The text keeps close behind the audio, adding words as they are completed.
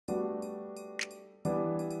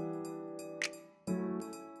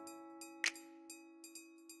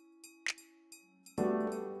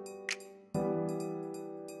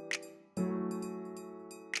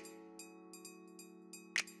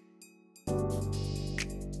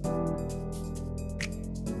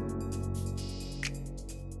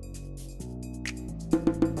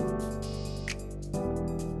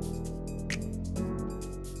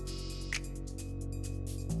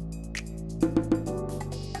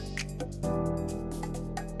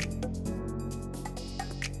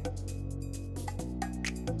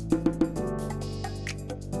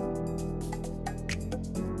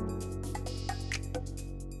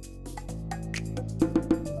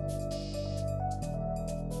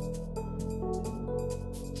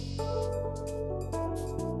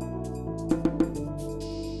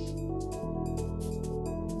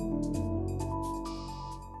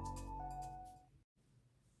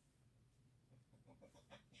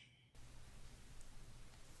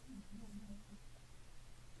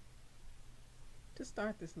To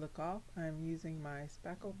start this look off, I'm using my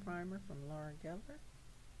Spackle Primer from Laura Geller.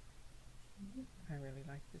 I really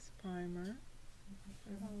like this primer.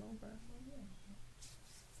 Put it all over.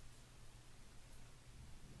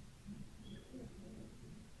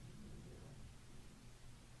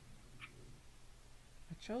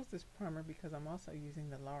 I chose this primer because I'm also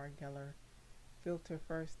using the Laura Geller Filter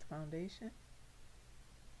First foundation.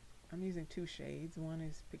 I'm using two shades. One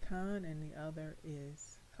is Pecan and the other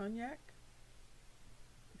is Cognac.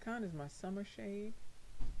 Pecan is my summer shade,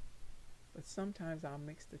 but sometimes I'll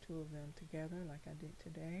mix the two of them together like I did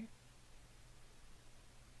today.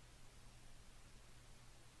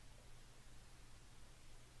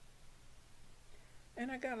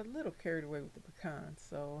 And I got a little carried away with the pecan,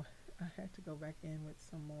 so I had to go back in with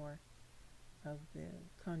some more of the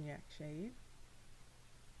Cognac shade.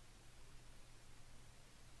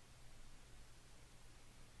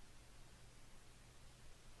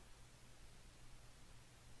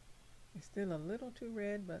 It's still a little too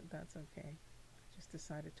red, but that's okay. I just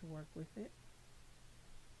decided to work with it.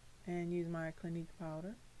 And use my Clinique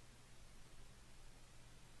powder.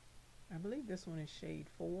 I believe this one is shade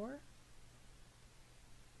 4.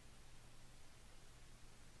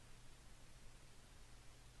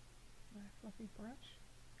 My fluffy brush.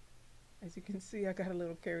 As you can see, I got a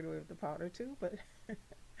little carried away with the powder too, but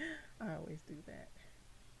I always do that.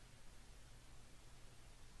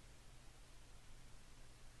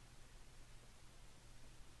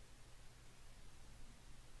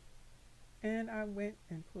 And I went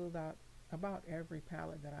and pulled out about every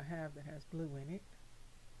palette that I have that has blue in it,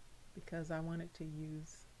 because I wanted to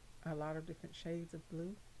use a lot of different shades of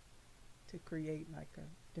blue to create like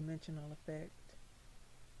a dimensional effect.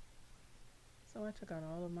 So I took out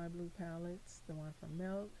all of my blue palettes, the one from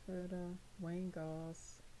Melt, Huda, Wayne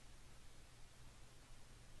Goss.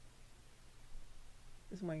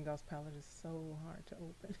 This Wayne Goss palette is so hard to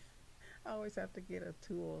open. I always have to get a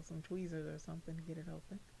tool, some tweezers or something to get it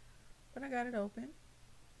open. But I got it open.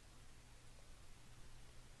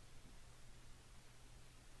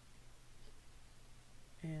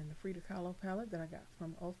 And the Frida Kahlo palette that I got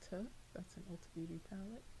from Ulta. That's an Ulta Beauty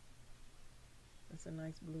palette. That's a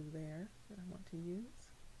nice blue there that I want to use.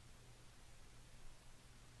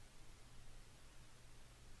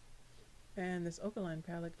 And this Okaline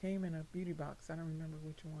palette came in a beauty box. I don't remember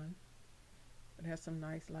which one. It has some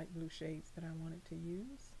nice light blue shades that I wanted to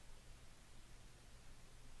use.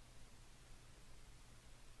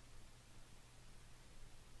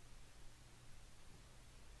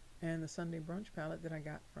 And the Sunday Brunch palette that I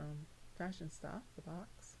got from Fashion Stock, the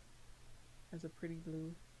box, has a pretty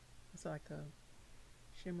blue. It's like a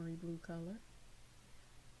shimmery blue color.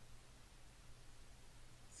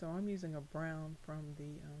 So I'm using a brown from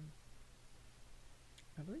the,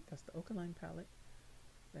 I believe that's the Okaline palette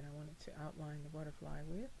that I wanted to outline the butterfly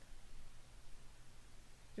with,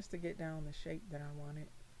 just to get down the shape that I wanted.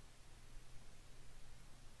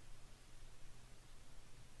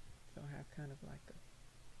 So I have kind of like a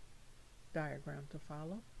diagram to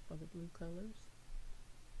follow for the blue colors.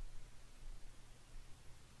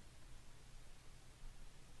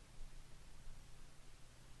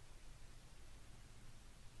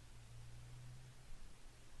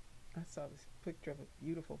 I saw this picture of a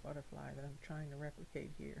beautiful butterfly that I'm trying to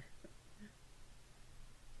replicate here.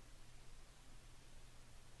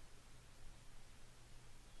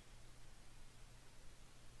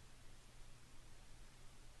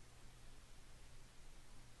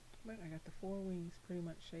 But I got the 4 wings pretty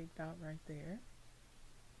much shaped out right there.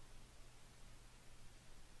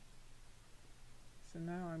 So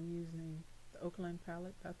now I'm using the Okaline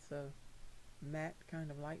palette. That's a matte kind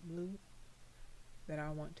of light blue that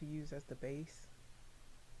I want to use as the base.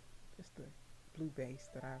 Just the blue base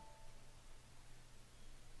that I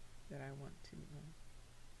want to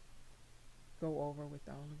go over with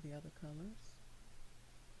all of the other colors.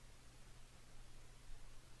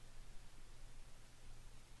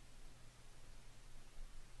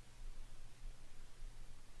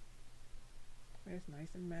 It's nice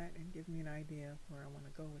and matte and gives me an idea of where I want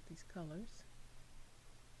to go with these colors.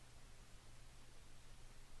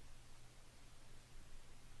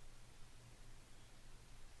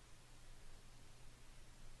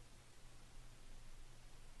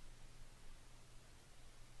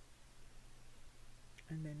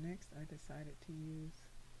 And then next I decided to use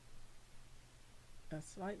a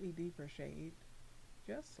slightly deeper shade,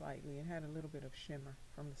 just slightly. It had a little bit of shimmer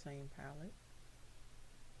from the same palette.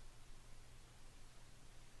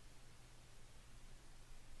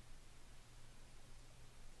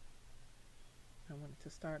 I wanted to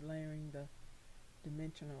start layering the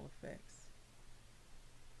dimensional effects.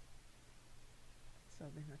 So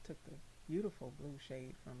then I took the beautiful blue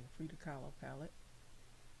shade from the Frida Kahlo palette.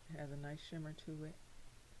 It has a nice shimmer to it.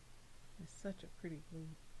 It's such a pretty blue.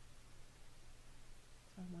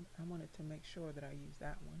 So I wanted to make sure that I use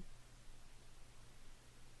that one.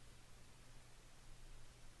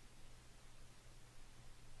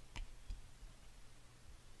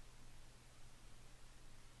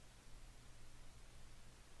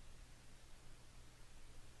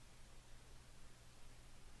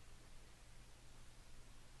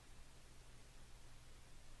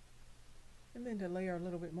 And then to layer a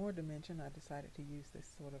little bit more dimension, I decided to use this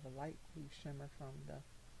sort of a light blue shimmer from the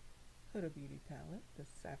Huda Beauty palette, the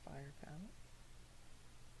Sapphire palette.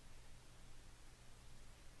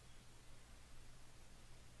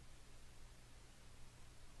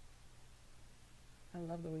 I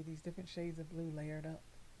love the way these different shades of blue layered up.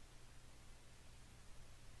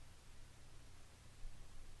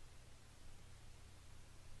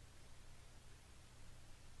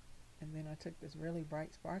 And then I took this really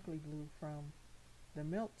bright sparkly blue from the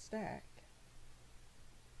Melt stack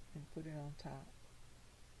and put it on top.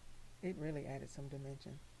 It really added some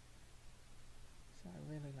dimension. So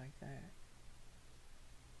I really like that.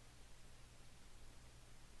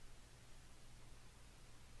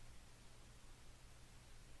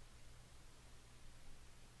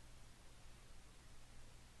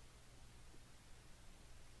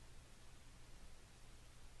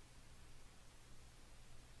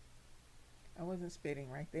 I wasn't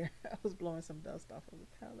spitting right there. I was blowing some dust off of the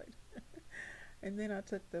palette. And then I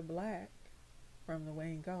took the black from the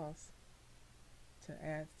Wayne Goss to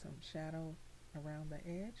add some shadow around the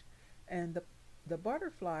edge. And the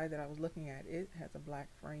butterfly that I was looking at, it has a black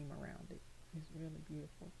frame around it. It's really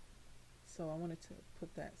beautiful. So I wanted to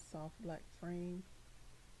put that soft black frame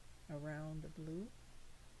around the blue.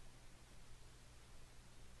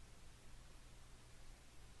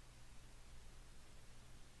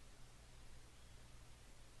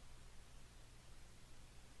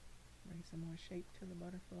 Bring some more shape to the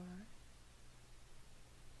butterfly.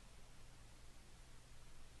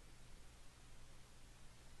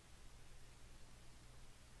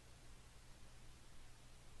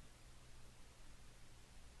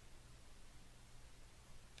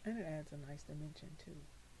 And it adds a nice dimension too.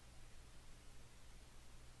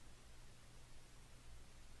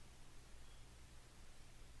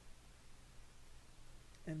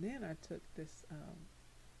 And then I took this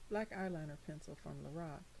black eyeliner pencil from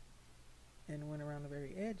Lorac and went around the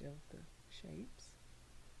very edge of the shapes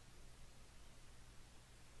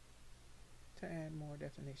to add more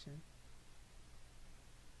definition.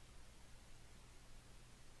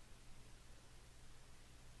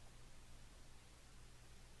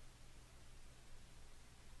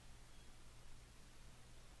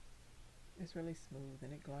 It's really smooth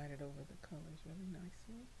and it glided over the colors really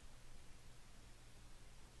nicely.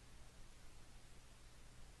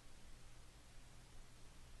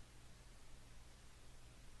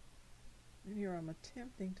 And here I'm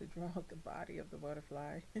attempting to draw the body of the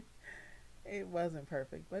butterfly. It wasn't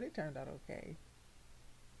perfect, but it turned out okay.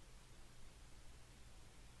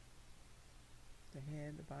 The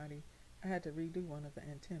head, the body. I had to redo one of the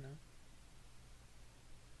antennae.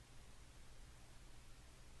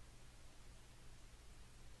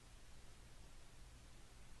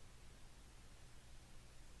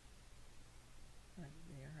 Right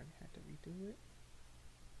there, I had to redo it.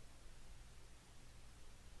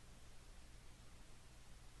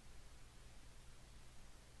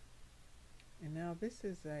 And now this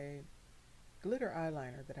is a glitter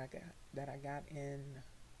eyeliner that I got in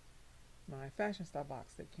my Fashion Style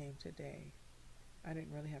box that came today. I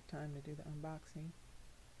didn't really have time to do the unboxing,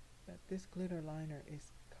 but this glitter liner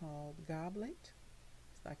is called Goblet.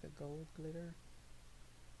 It's like a gold glitter.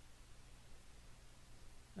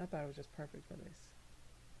 I thought it was just perfect for this.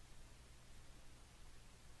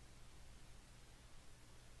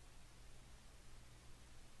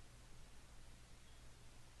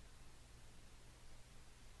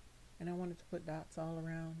 And I wanted to put dots all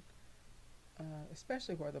around,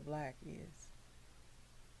 especially where the black is,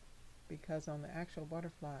 because on the actual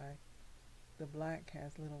butterfly, the black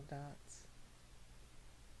has little dots.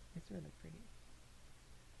 It's really pretty.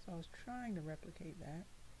 So I was trying to replicate that.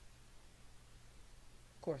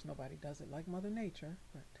 Of course, nobody does it like Mother Nature,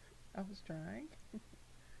 but I was trying.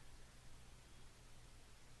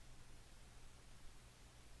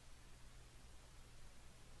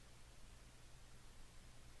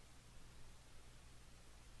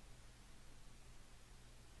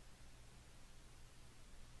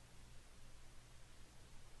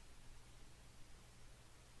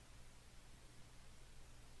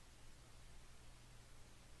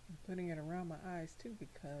 I'm putting it around my eyes too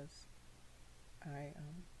because I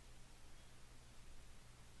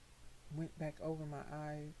went back over my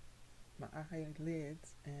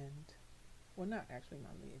eyelids, and well, not actually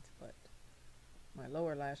my lids, but my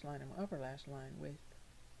lower lash line and my upper lash line with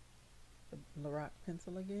the Lorac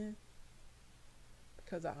pencil again,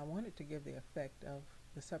 because I wanted to give the effect of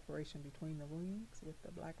the separation between the wings with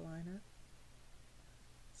the black liner.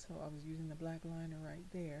 So I was using the black liner right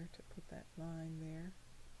there to put that line there.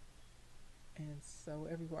 And so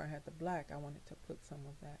everywhere I had the black, I wanted to put some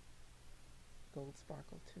of that gold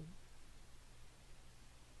sparkle too.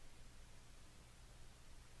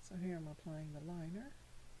 So here I'm applying the liner.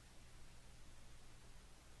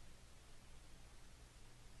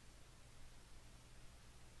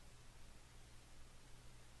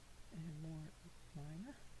 And more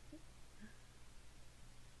liner.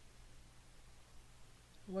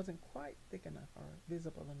 It wasn't quite thick enough or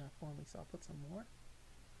visible enough for me, so I'll put some more.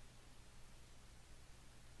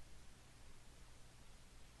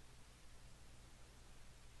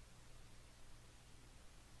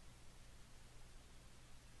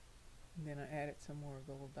 And then I added some more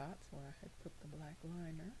gold dots where I had put the black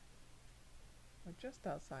liner, or just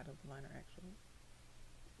outside of the liner actually,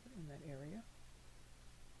 in that area.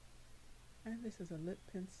 And this is a lip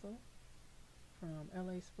pencil from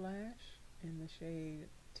LA Splash in the shade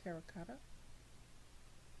Terracotta.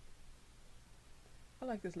 I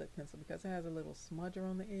like this lip pencil because it has a little smudger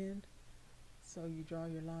on the end. So you draw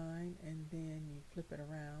your line and then you flip it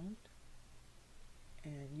around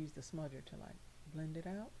and use the smudger to like blend it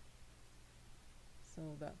out.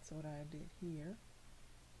 So that's what I did here.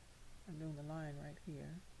 I'm doing the line right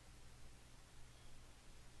here.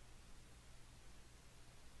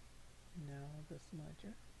 Now the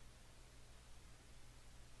smudger.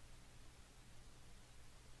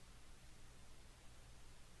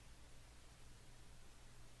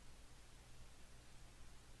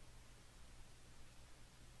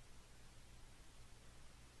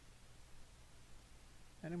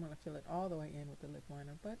 I didn't want to fill it all the way in with the lip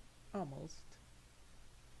liner, but almost.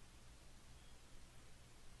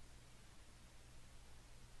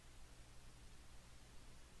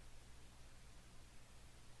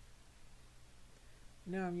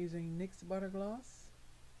 Now I'm using NYX Butter Gloss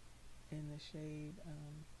in the shade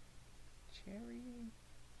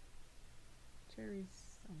Cherry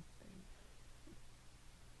something.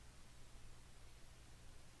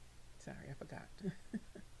 Sorry, I forgot.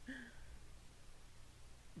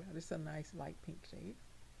 But it's a nice light pink shade.